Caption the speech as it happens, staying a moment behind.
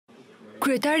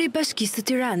Kryetari i Bashkisë së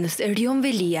Tiranës,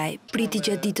 Veliaj, priti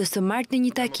gjatë ditës së martë në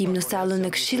një takim në sallën e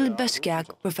Këshillit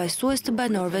Bashkiak përfaqësues të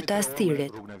banorëve të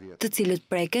Astirit, të cilët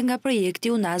preken nga projekti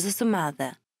Unazës së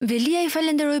Madhe. Veliaj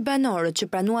falenderoi banorët që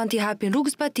pranuan t'i hapin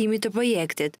rrugë zbatimit të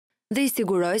projektit dhe i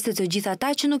siguroi se të gjithë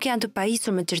ata që nuk janë të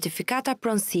pajisur me certifikata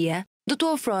pronësie do t'u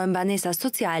ofrohen banesa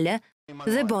sociale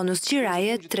dhe bonus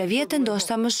qiraje 3 vjet e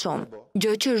ndoshta më shumë,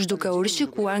 gjë që është duke u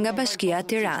rishikuar nga Bashkia e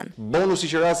Tiranë. Bonusi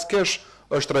qirasë kesh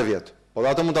është 3 vjet. Po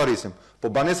dhe atë mund të rrisim. Po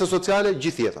banesa sociale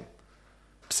gjithë jetën.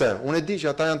 Pse? Unë e di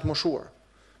që ata janë të moshuar.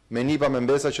 Me nipa me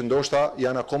mbesa që ndoshta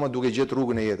janë akoma duke gjetë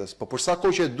rrugën e jetës. Po për sa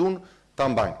kohë që e dun ta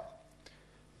mbajnë.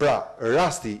 Pra,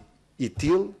 rasti i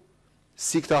tillë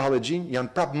si këta hallexhin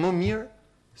janë prapë më mirë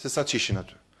se sa çishin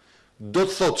aty. Do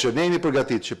të thotë që ne jemi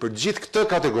përgatitur që për gjithë këtë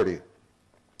kategori,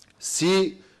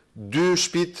 si 2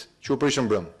 shtëpit që u prishën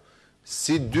brëm,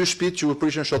 si 2 shtëpit që u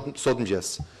prishën sot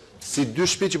mëngjes, si 2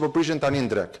 shtëpit që po prishin tani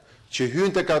në drek, që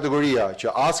hynë të kategoria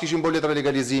që as kishin bërë letra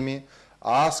legalizimi,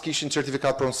 as kishin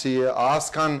certifikat pronësie, as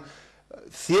kanë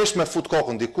thjesht me fut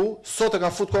kokën diku, sot e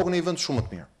kanë fut kokën në një vend shumë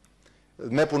të mirë.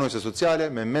 Me punojse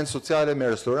sociale, me mend sociale, me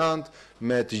restorant,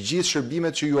 me të gjithë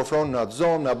shërbimet që ju ofron në atë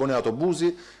zonë, në abone autobusi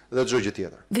dhe çdo gjë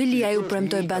tjetër. Veliaj u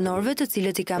premtoi banorëve të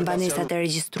cilët i kanë banesat e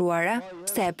regjistruara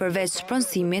se përveç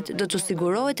shpronësimit do t'u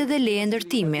sigurohet edhe leje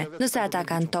ndërtimi, nëse ata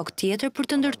kanë tokë tjetër për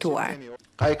të ndërtuar.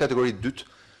 Ka një kategori dytë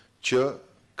që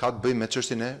ka të bëjë me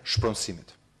çështjen e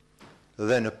shpronësimit.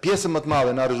 Dhe në pjesën më të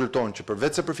madhe na rezulton që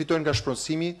përveç se përfitojnë nga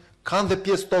shpronësimi, kanë dhe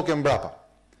pjesë tokë mbrapa.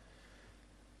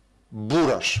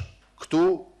 Burrash, këtu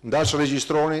ndaç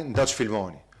regjistroni, ndaç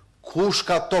filmoni. Kush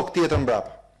ka tokë tjetër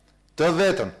mbrapa? Të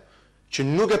vetën që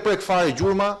nuk e prek fare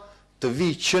gjurma, të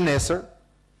vi që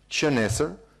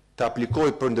nesër të aplikoj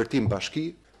për ndërtim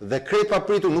bashki dhe krejt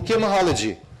papritur nuk je më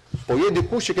hallexhi, po je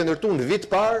dikush që ke ndërtuar në vit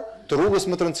parë të rrugës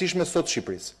më të rëndësishme sot të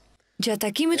Shqipërisë. Gjatë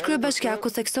takimit kryebashkiaku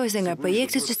theksoi se nga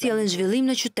projektet që sjellin zhvillim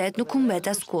në qytet nuk humbet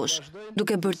askush,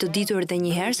 duke bërë të ditur edhe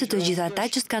një herë se të gjithë ata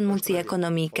që s'kan mundësi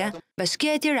ekonomike,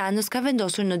 Bashkia e Tiranës ka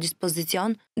vendosur në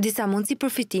dispozicion disa mundësi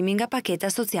përfitimi nga paketa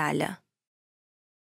sociale.